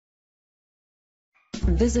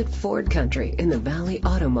Visit Ford Country in the Valley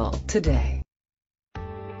Auto Mall today.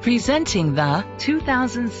 Presenting the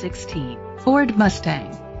 2016 Ford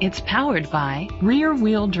Mustang. It's powered by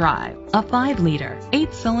rear-wheel drive, a 5-liter,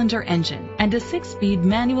 8-cylinder engine, and a 6-speed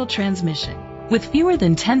manual transmission. With fewer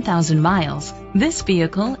than 10,000 miles, this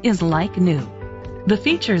vehicle is like new. The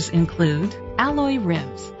features include alloy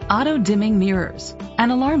rims, auto-dimming mirrors, an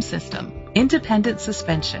alarm system, independent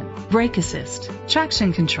suspension, brake assist,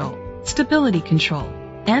 traction control, stability control,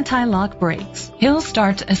 anti-lock brakes, hill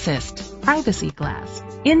start assist, privacy glass.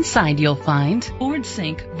 Inside you'll find Ford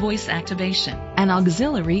Sync voice activation, an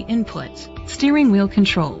auxiliary input, steering wheel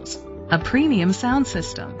controls, a premium sound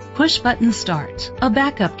system, push button start, a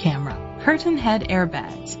backup camera, curtain head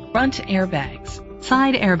airbags, front airbags,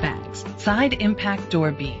 side impact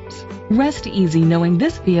door beams. Rest easy knowing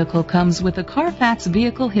this vehicle comes with a Carfax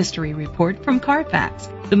Vehicle History Report from Carfax,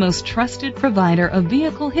 the most trusted provider of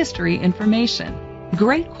vehicle history information.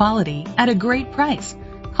 Great quality at a great price.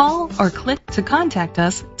 Call or click to contact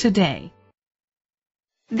us today.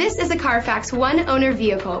 This is a Carfax one-owner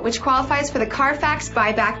vehicle which qualifies for the Carfax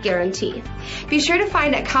buyback guarantee. Be sure to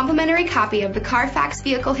find a complimentary copy of the Carfax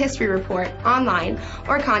Vehicle History Report online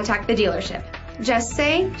or contact the dealership. Just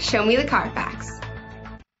say, "Show me the Carfax."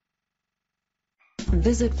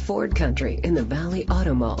 Visit Ford Country in the Valley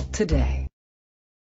Auto Mall today.